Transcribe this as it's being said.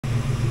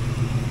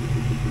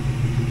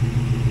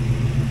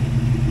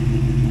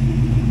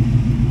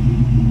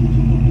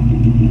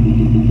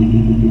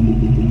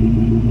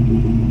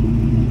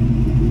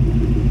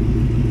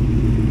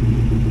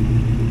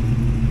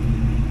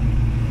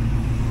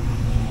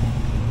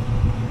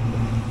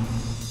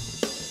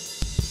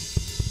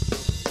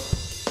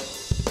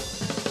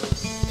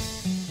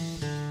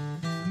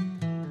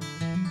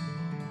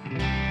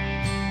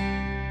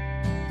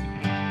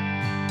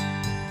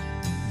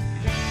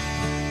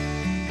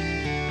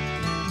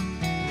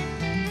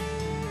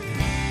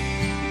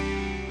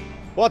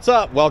What's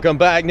up? Welcome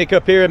back. Nick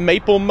up here at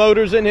Maple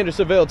Motors in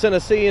Hendersonville,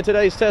 Tennessee, and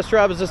today's test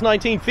drive is this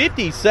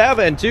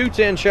 1957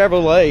 210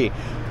 Chevrolet.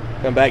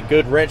 Come back,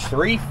 Goodwrench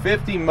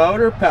 350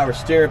 motor, power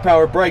steering,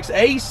 power brakes,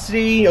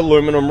 AC,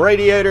 aluminum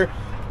radiator,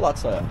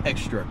 lots of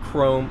extra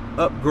chrome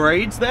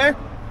upgrades there.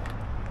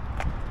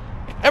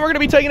 And we're going to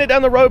be taking it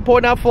down the road,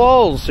 pointing out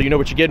flaws, so you know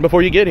what you're getting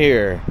before you get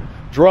here.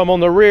 Drum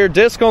on the rear,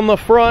 disc on the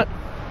front.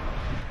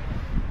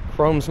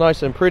 Chrome's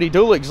nice and pretty.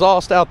 Dual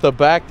exhaust out the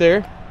back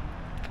there.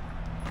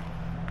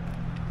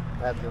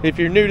 If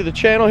you're new to the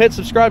channel, hit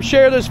subscribe,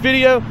 share this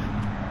video.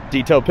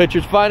 Detailed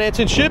pictures, finance,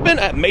 and shipping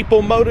at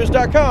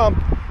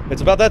maplemotors.com.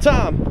 It's about that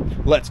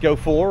time. Let's go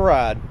for a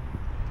ride.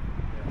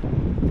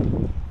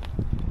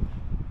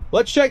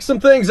 Let's check some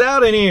things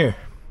out in here.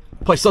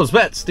 Place those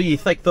bets. Do you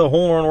think the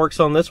horn works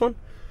on this one?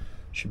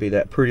 Should be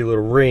that pretty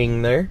little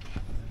ring there.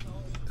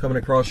 Coming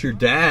across your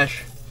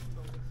dash.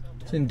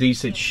 It's in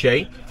decent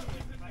shape.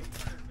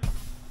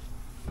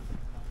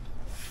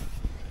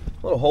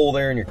 Little hole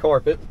there in your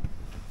carpet.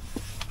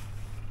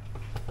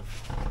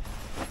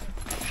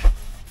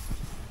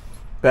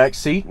 Back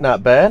seat,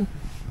 not bad.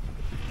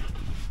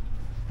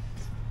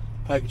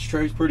 Package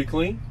tray's pretty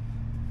clean.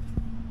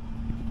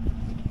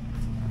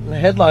 And the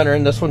headliner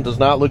in this one does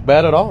not look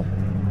bad at all.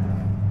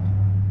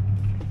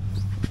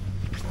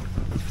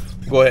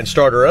 Go ahead and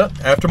start her up.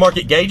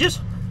 Aftermarket gauges.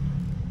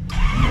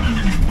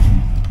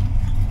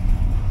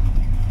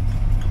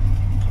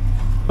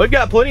 We've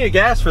got plenty of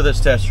gas for this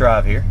test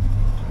drive here.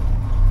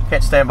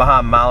 Can't stand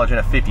behind mileage in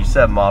a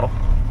 57 model.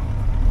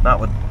 Not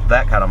with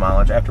that kind of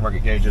mileage.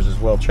 Aftermarket gauges as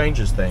well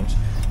changes things.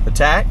 The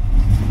tach,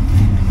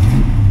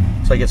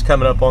 looks like it's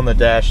coming up on the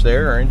dash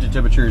there. Our engine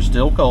temperature is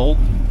still cold.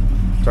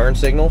 Turn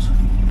signals.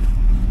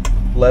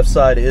 Left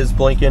side is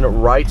blinking.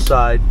 Right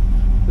side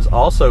is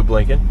also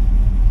blinking.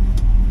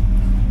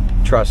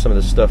 Try some of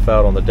this stuff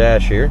out on the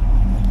dash here.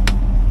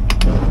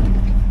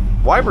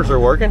 Wipers are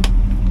working.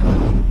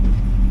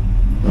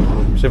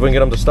 See if we can get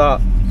them to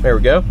stop. There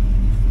we go.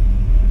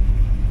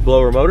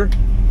 Blower motor.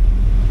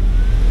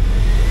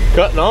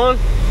 Cutting on.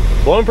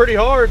 Blowing pretty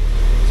hard.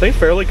 Seems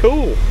fairly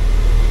cool.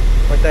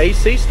 Like the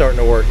AC starting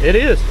to work. It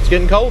is. It's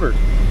getting colder.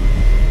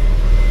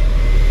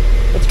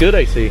 That's good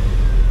AC.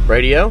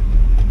 Radio.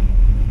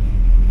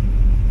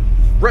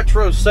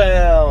 Retro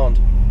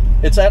sound.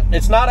 It's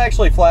not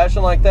actually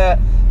flashing like that.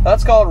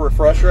 That's called a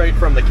refresh rate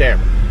from the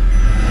camera.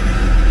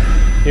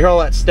 You hear all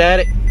that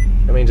static?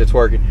 That means it's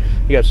working.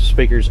 You got some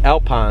speakers,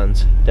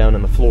 Alpines, down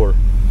in the floor.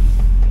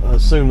 I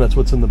assume that's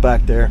what's in the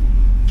back there.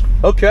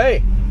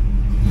 Okay.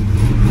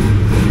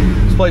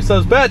 Let's place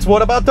those bets.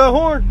 What about the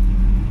horn?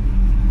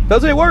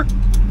 Does it work?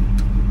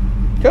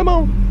 Come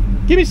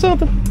on, give me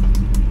something.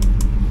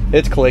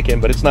 It's clicking,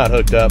 but it's not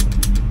hooked up.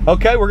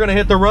 Okay, we're gonna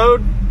hit the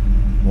road.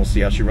 We'll see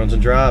how she runs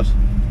and drives.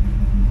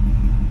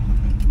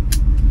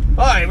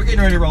 All right, we're getting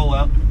ready to roll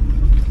out.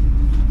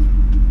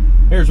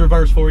 Here's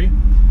reverse for you.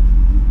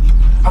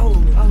 Oh.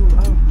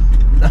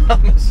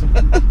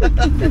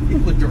 He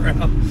looked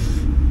around.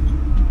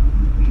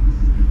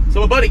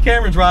 So my buddy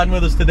Cameron's riding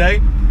with us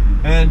today,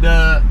 and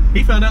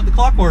he found out the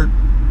clock worked.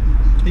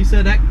 He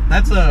said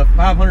that's a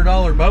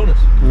 $500 bonus.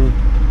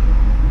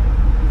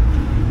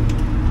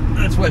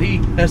 That's what he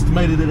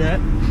estimated it at.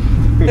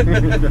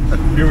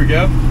 Here we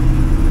go.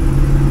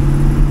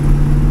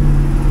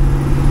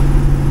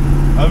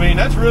 I mean,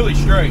 that's really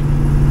straight.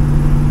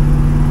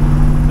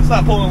 It's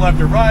not pulling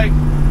left or right.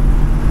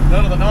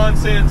 None of the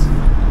nonsense.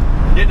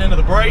 Getting into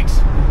the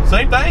brakes.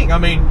 Same thing. I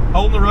mean,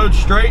 holding the road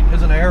straight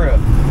as an arrow.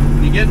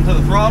 When you get into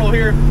the throttle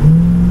here,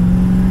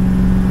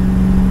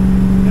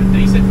 got a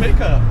decent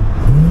pickup.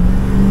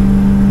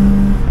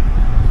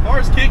 As far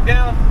as kick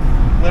down,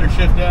 let her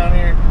shift down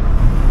here.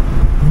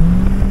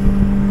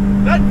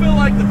 Doesn't feel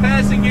like the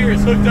passing gear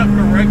is hooked up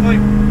correctly,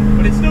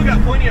 but it's still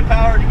got plenty of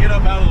power to get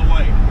up out of the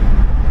way.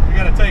 You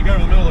got to take over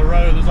the middle of the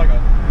road. There's like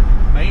a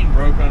main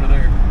broke under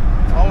there.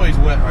 It's always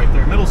wet right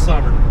there. Middle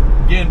summer.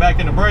 Again, back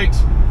in the brakes.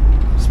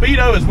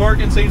 Speedo is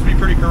working. Seems to be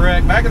pretty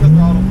correct. Back in the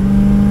throttle.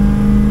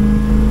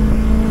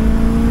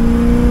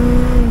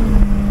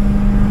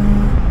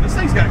 This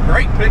thing's got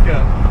great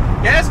pickup.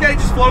 Gas gauge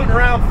is floating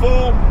around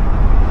full,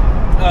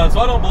 so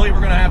I don't believe we're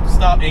going to have to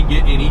stop and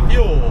get any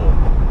fuel.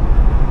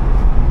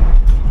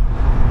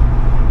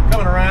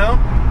 Coming around.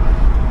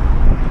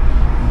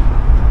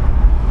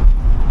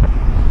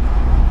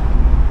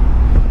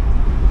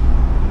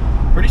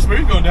 Pretty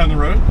smooth going down the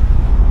road.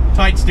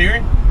 Tight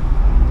steering.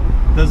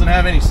 Doesn't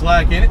have any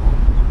slack in it.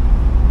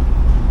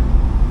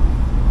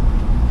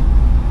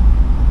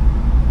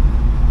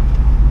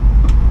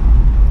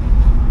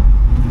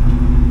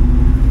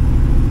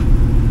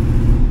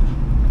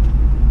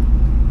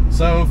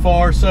 So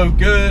far, so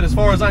good. As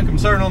far as I'm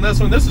concerned on this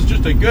one, this is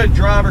just a good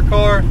driver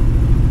car,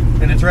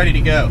 and it's ready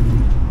to go.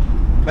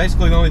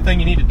 Basically, the only thing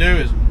you need to do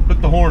is hook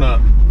the horn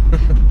up.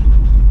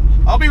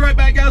 I'll be right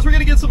back, guys. We're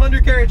going to get some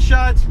undercarriage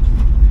shots.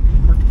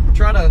 We're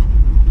trying to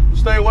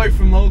stay away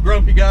from the old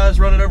grumpy guys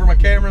running over my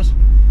cameras.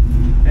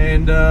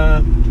 And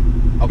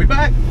I'll be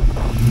back.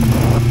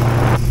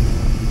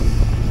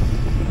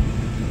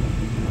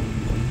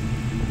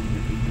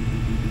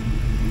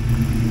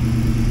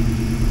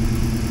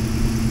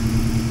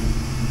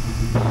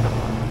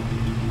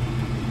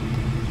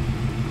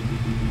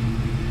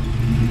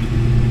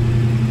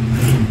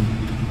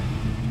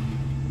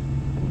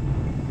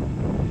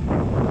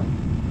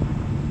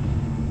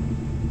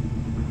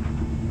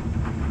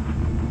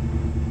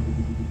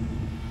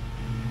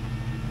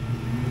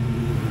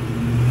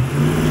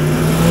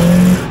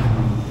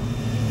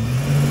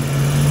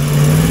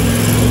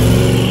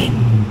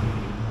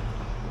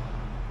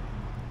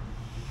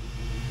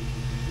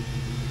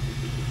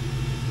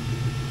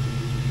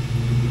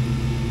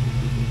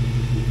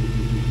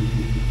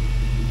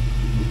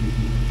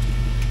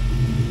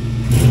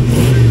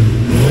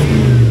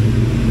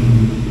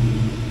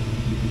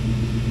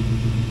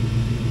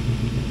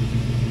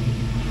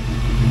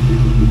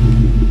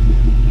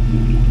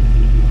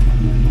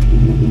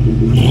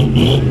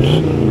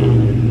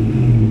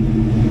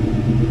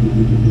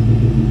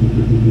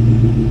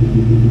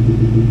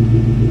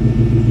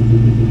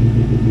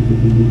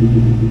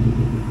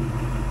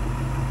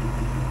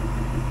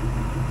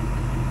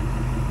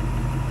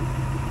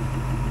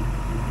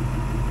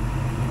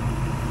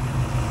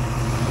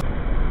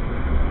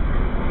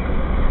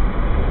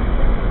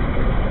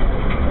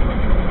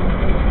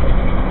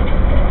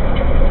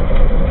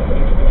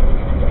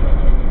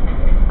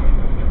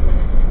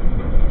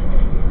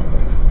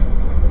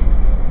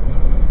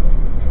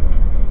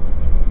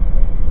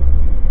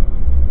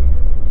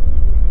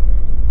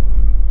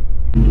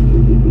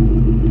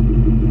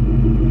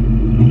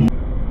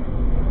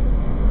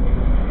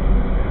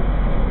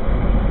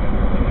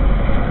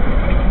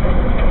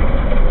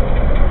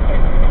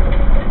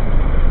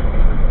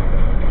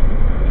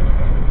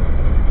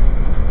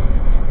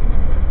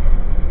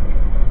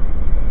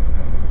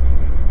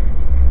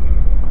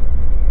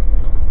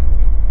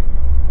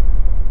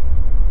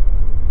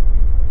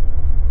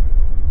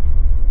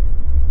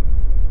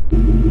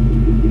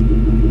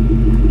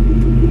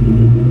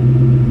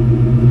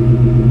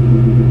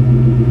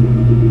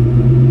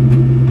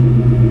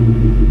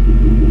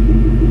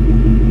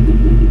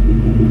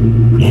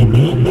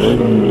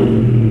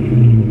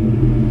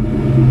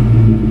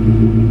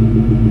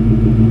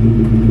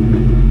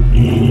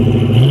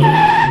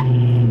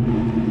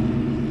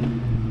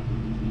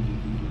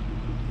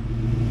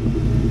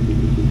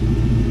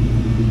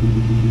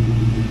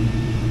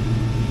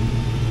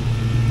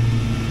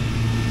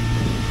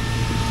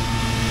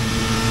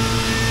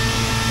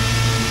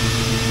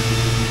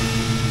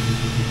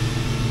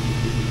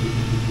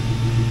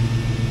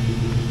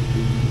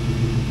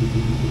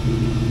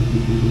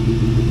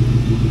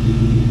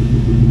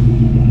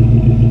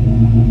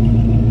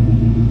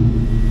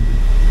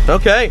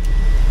 Okay,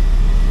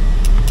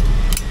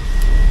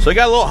 so it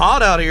got a little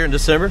hot out here in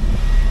December.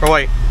 Or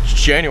wait, it's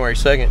January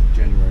 2nd.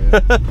 January,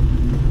 yeah.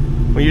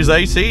 We use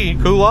AC,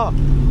 cool off.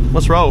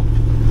 Let's roll.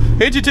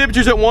 Engine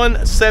temperature's at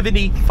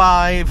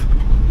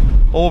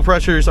 175. Oil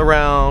pressure's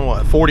around,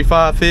 what,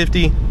 45,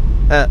 50.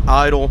 At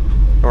idle,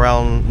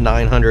 around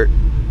 900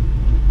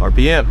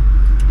 RPM.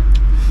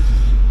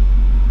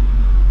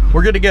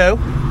 We're good to go.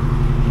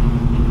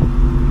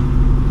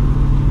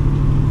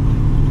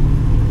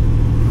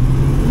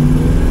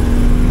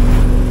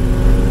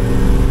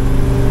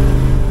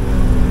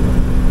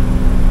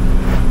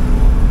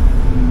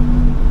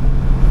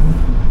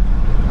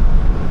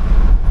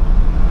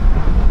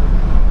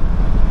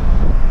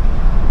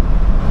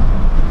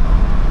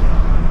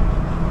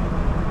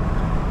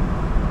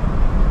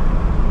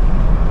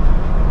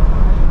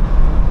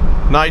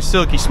 Nice,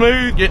 silky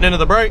smooth, getting into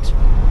the brakes.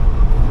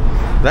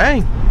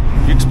 Dang,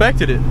 you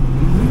expected it.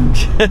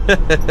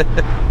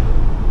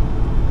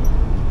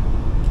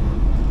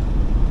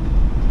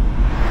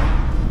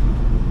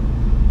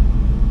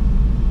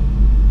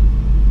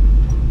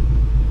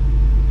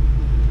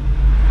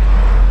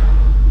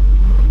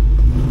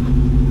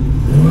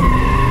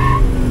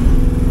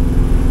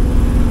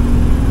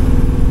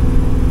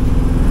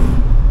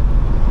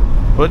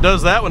 Well, it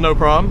does that with no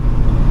problem.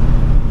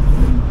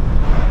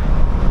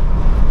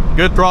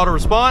 Good throttle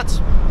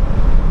response.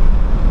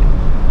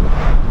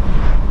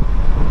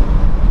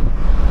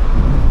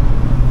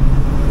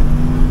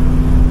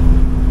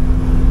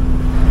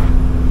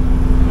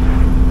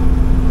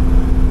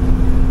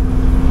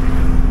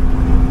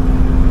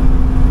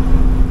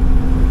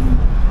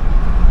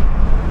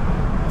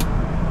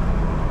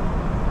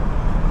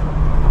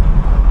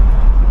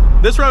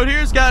 This road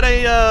here's got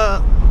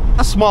a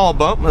small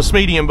bump, a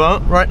medium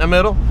bump right in the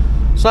middle.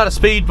 It's not a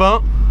speed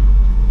bump,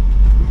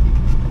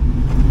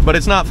 but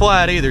it's not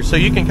flat either, so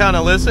you can kind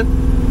of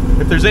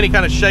listen. If there's any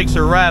kind of shakes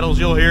or rattles,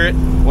 you'll hear it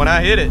when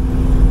I hit it.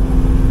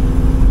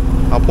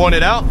 I'll point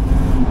it out.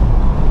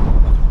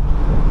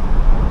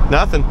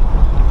 Nothing.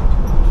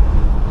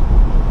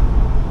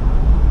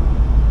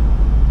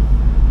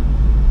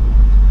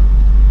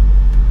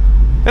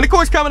 And of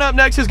course, coming up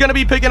next is going to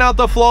be picking out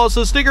the flaws,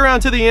 so stick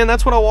around to the end.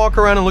 That's when I'll walk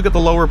around and look at the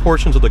lower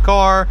portions of the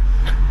car,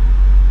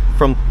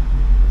 from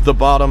the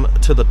bottom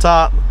to the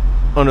top,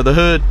 under the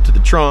hood, to the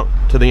trunk,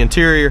 to the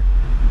interior,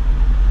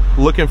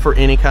 looking for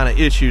any kind of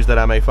issues that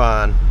I may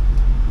find.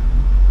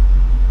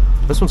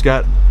 This one's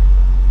got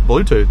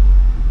Bluetooth.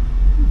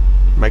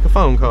 Make a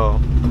phone call.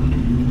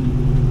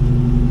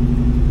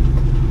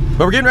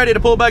 But we're getting ready to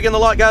pull back in the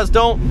lot, guys.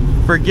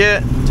 Don't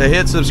forget to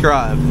hit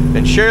subscribe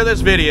and share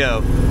this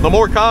video. The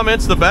more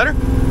comments, the better.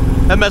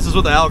 That messes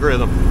with the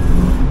algorithm.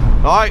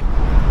 All right,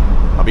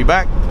 I'll be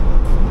back.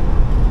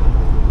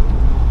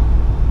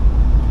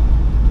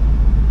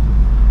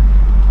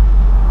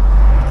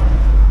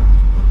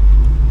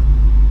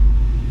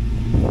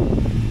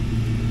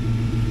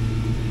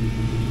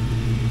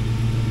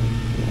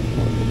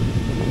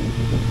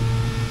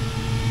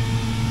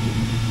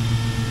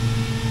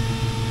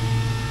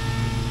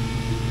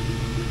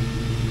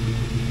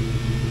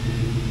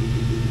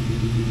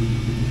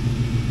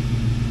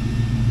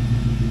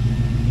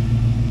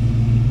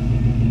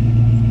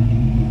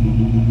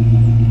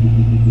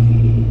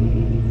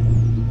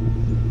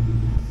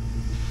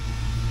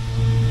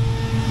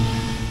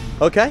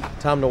 Okay,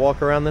 time to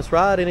walk around this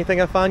ride.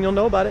 Anything I find, you'll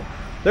know about it.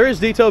 There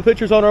is detailed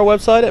pictures on our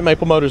website at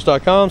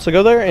maplemotors.com, so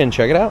go there and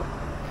check it out.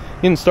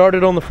 Getting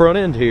started on the front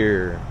end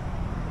here.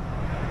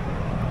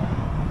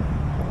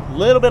 A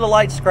little bit of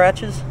light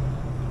scratches.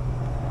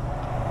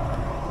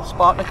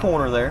 Spot in the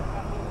corner there.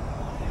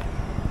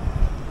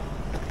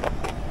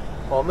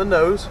 On the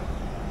nose.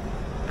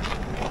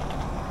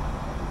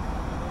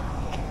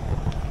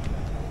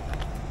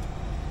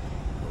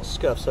 Little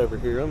scuffs over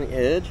here on the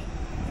edge.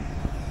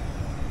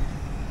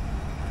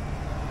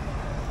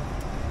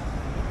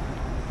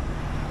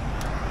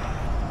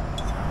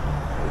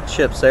 Little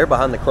chips there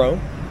behind the chrome.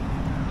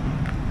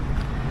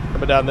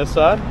 Coming down this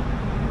side.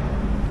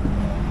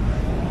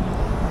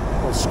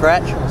 Little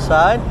scratch on the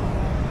side.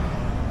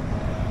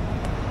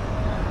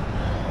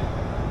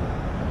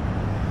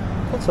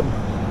 Got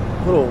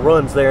some little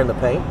runs there in the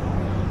paint.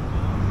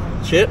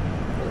 Chip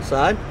on the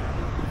side.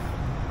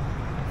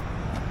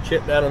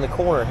 Chip down in the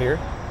corner here.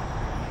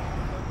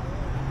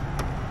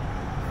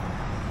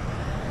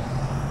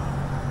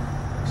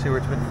 See where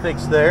it's been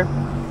fixed there.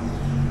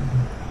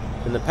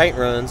 And the paint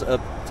runs up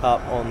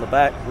top on the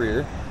back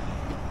rear.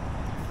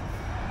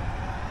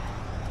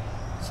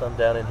 Some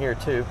down in here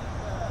too.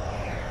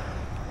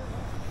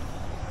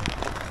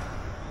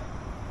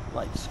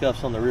 Light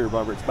scuffs on the rear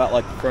bumper. It's about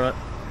like the front.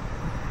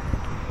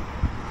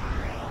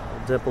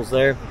 Dimples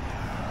there.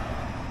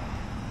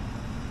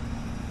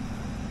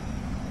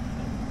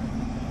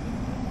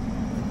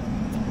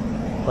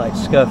 Light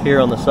scuff here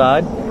on the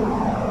side.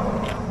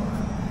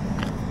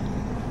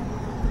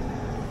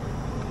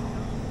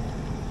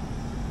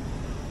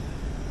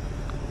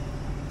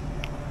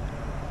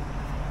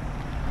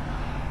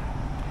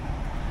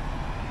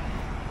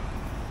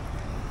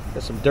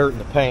 Got some dirt in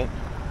the paint.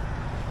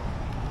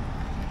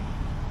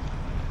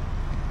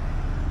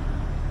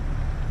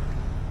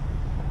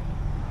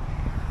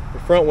 The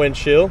front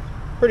windshield,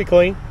 pretty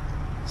clean.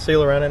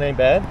 Seal around it ain't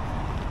bad.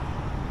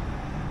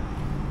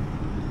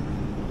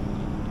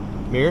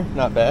 Mirror,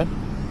 not bad.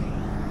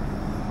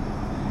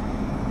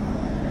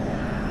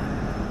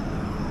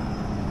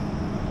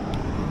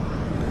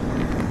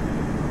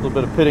 A little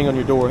bit of pitting on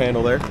your door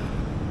handle there.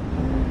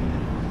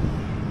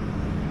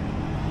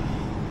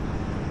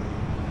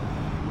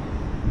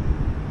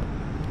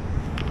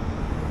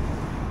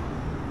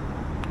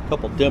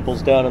 Couple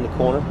dimples down in the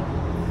corner.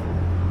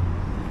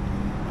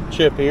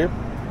 Chip here.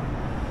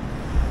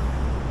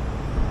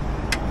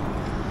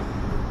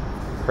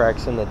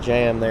 Cracks in the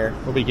jamb there.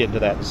 We'll be getting to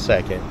that in a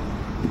second.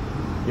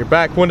 Your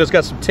back window's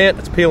got some tint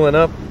that's peeling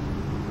up.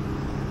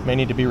 May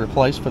need to be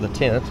replaced for the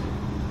tint.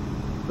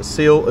 The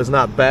seal is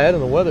not bad,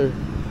 and the weather,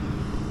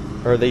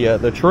 or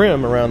the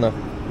trim around the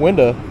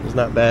window is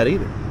not bad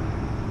either.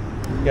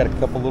 Got a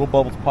couple little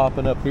bubbles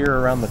popping up here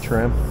around the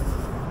trim.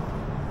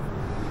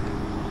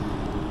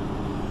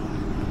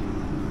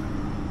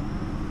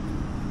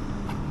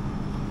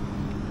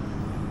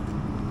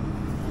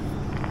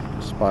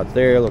 Spot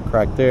there, a little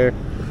crack there.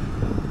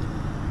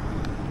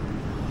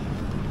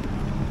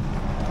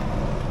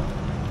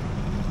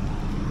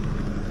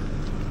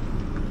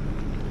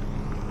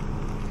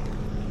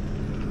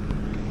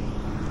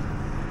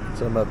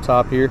 Some up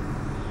top here.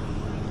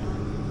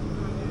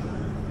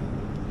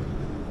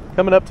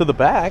 Coming up to the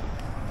back.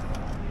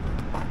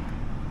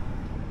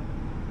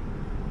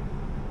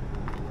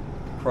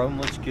 Chrome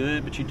looks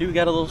good, but you do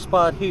got a little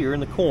spot here in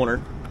the corner.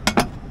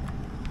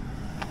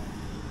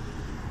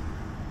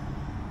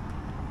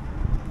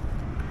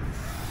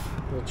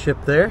 Little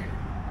chip there.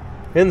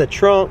 In the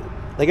trunk,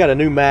 they got a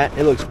new mat.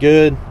 It looks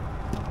good.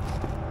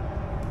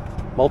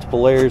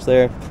 Multiple layers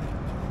there.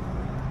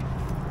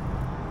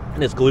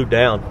 And it's glued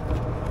down,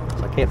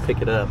 so I can't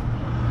pick it up.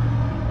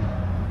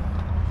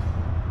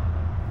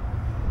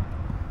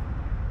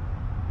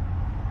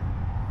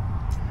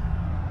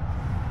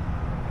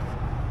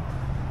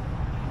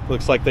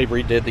 Looks like they've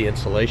redid the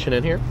insulation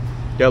in here.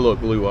 Got a little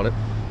glue on it.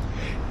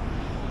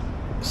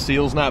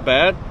 Seal's not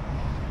bad.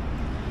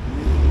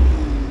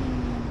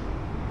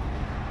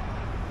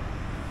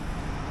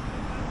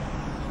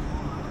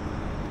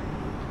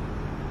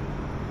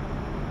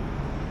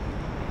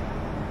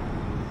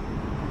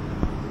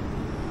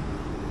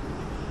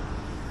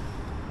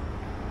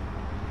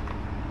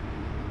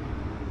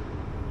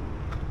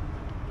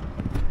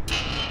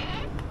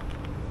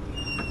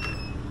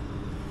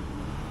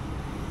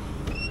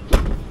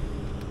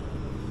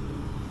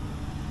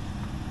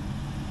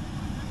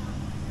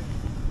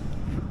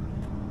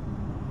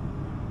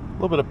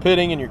 A little bit of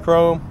pitting in your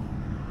chrome.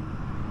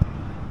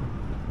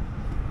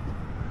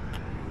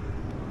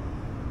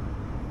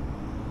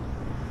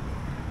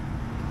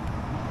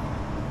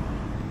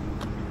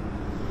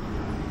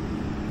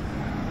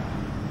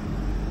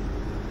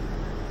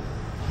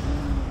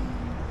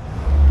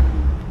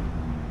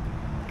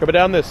 Coming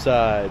down this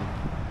side.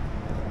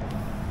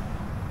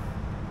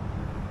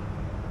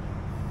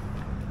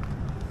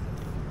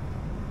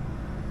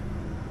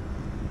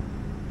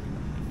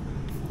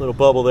 Little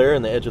bubble there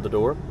in the edge of the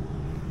door.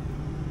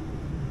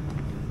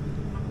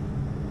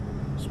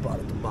 Spot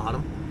at the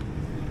bottom.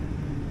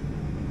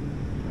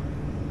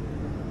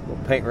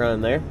 Little paint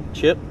run there.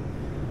 Chip.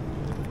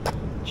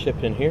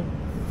 Chip in here.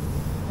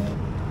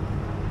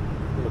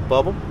 Little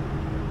bubble.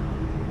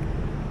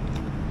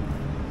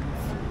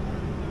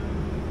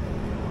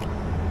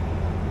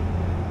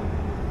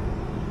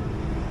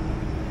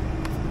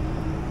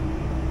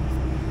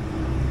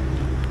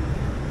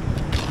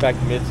 Back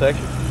to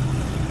midsection.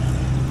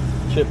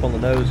 Chip on the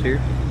nose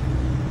here.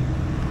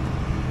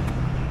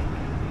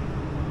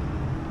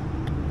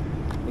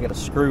 You got a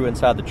screw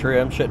inside the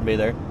trim, shouldn't be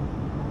there.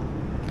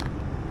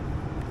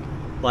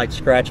 Light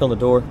scratch on the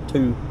door,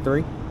 2,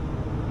 3.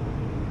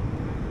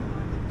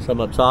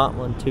 Some up top,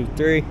 1, 2,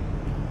 3.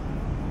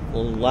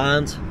 Little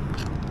lines.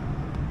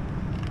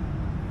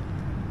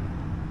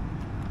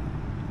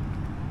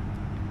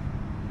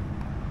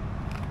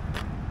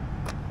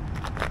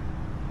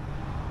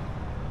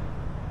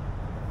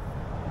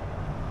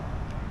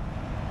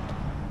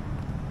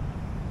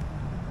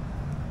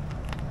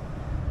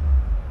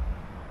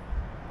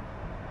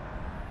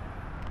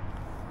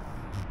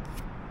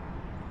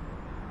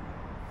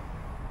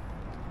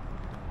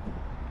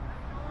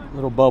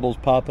 Little bubbles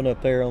popping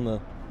up there on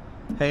the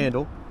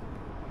handle.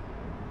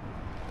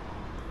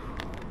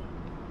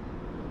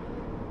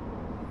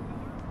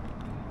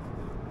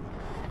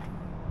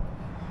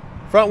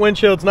 Front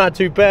windshield's not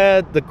too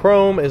bad. The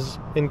chrome is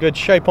in good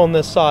shape on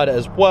this side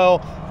as well.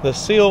 The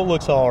seal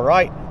looks all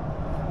right.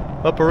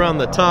 Up around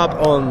the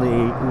top on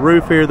the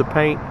roof here, the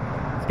paint,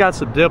 it's got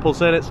some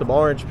dimples in it, some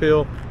orange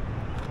peel.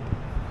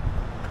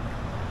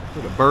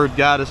 The bird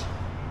got us.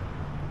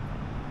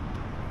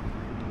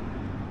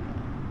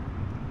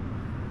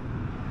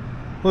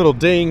 Little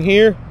ding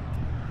here,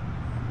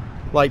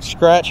 light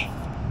scratch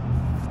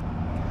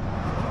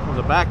on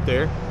the back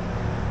there.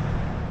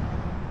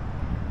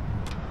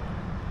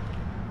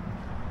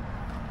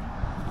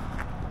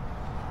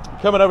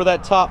 Coming over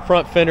that top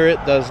front fender, it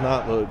does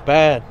not look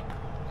bad.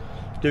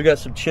 Do got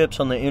some chips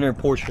on the inner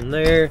portion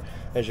there.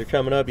 As you're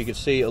coming up, you can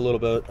see a little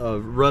bit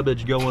of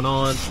rubbage going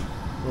on.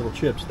 Little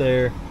chips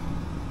there.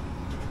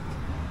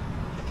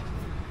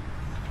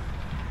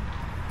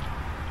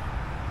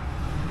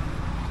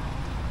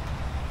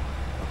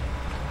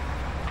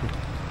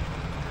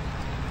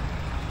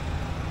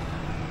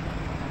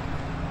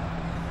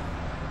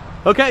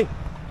 Okay,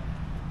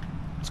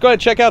 let's go ahead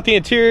and check out the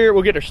interior.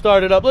 We'll get her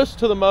started up, listen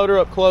to the motor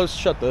up close,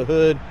 shut the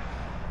hood,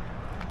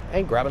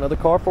 and grab another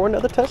car for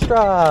another test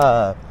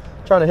drive.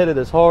 Trying to hit it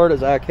as hard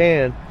as I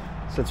can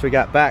since we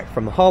got back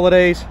from the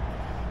holidays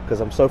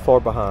because I'm so far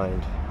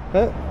behind.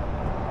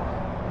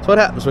 That's what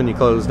happens when you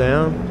close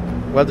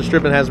down. Weather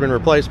stripping has been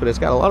replaced, but it's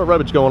got a lot of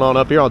rubbish going on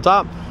up here on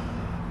top.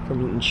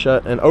 Coming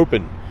shut and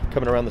open.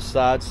 Coming around the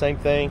side, same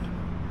thing.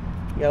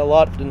 You got a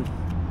lot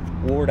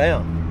wore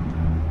down.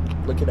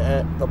 Looking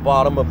at the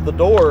bottom of the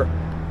door.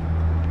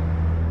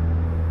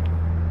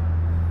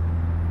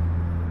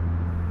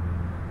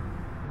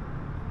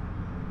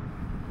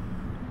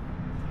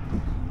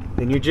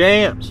 And your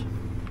jams.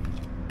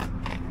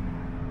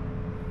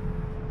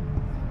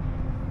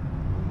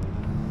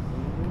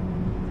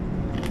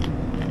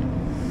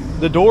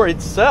 The door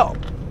itself.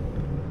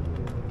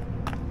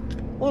 A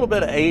little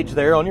bit of age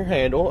there on your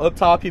handle. Up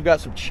top you've got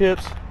some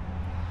chips.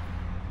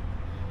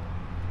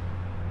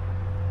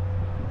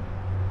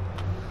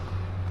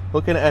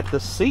 Looking at the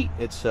seat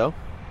itself,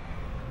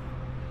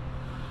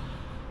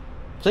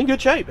 it's in good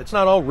shape. It's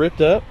not all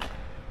ripped up.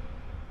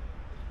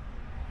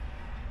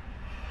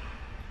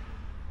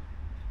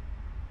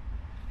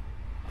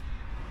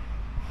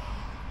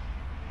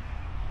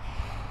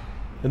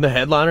 And the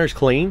headliner is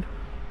clean.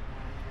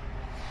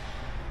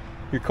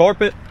 Your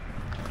carpet,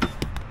 a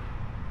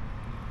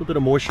little bit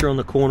of moisture on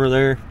the corner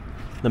there.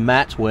 The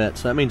mat's wet,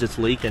 so that means it's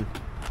leaking.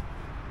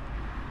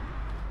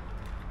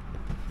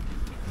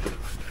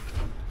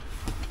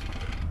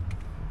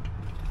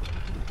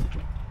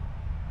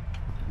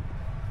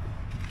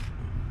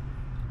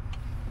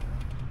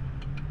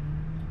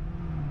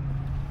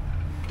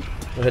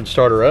 Go ahead and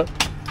start her up.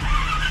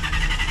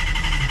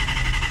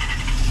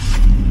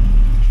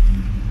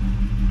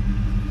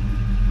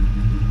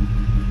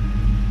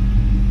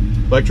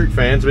 Electric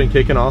fan's been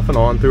kicking off and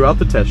on throughout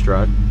the test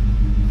drive.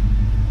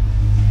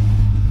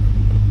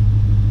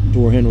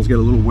 Door handle's got a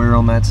little wear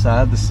on that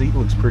side. The seat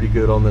looks pretty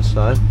good on this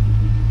side.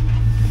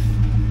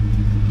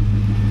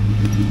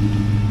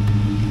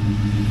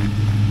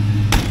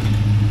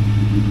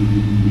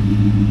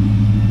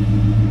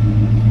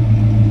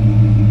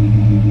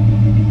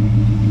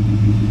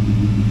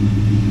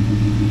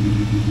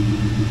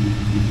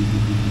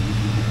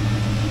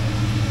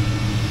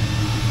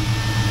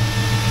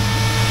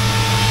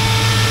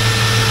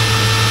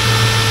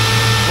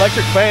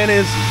 Electric fan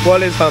is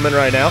what is humming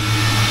right now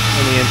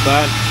on the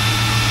inside.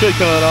 Should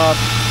cut it off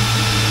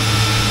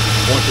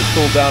once it's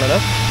cooled down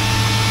enough.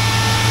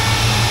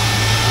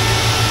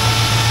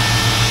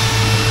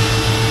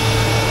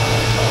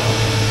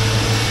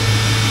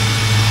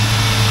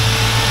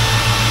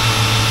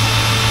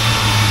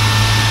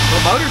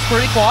 The motor's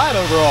pretty quiet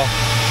overall.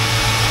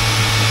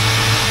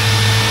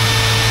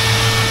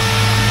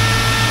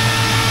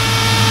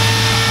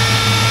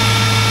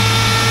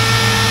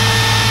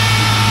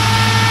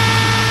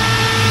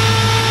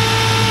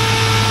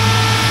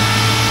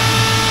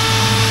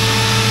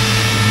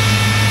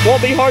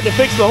 Won't be hard to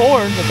fix the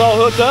horn. It's all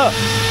hooked up.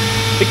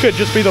 It could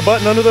just be the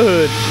button under the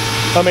hood.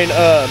 I mean,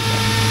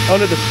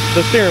 under the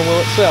steering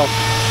wheel itself.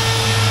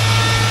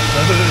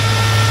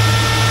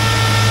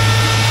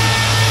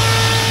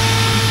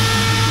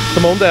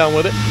 Come on down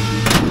with it.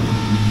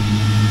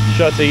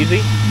 Shuts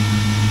easy.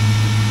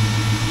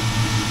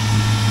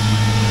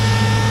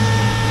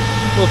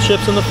 Little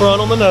chips in the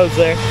front on the nose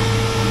there.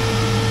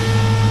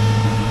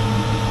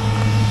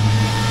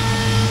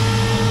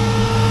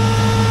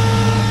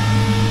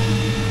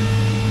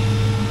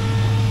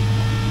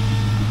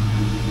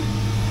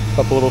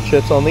 Couple little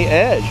chips on the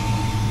edge.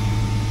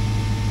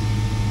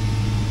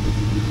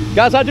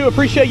 Guys, I do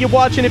appreciate you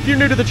watching. If you're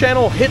new to the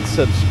channel, hit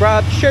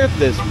subscribe, share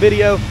this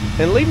video,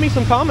 and leave me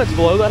some comments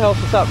below. That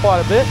helps us out quite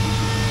a bit.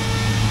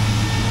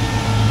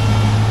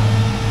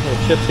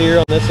 Little chips here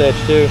on this edge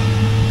too.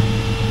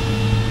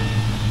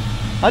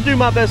 I do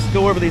my best to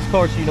go over these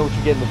cars so you know what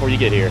you're getting before you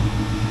get here.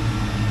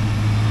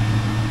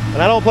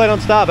 And I don't plan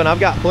on stopping. I've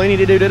got plenty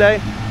to do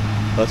today.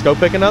 Let's go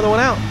pick another one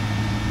out.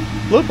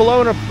 Look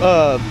below in a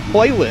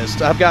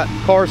playlist. I've got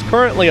cars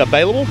currently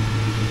available,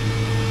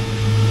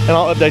 and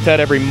I'll update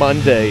that every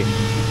Monday.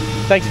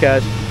 Thanks,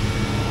 guys.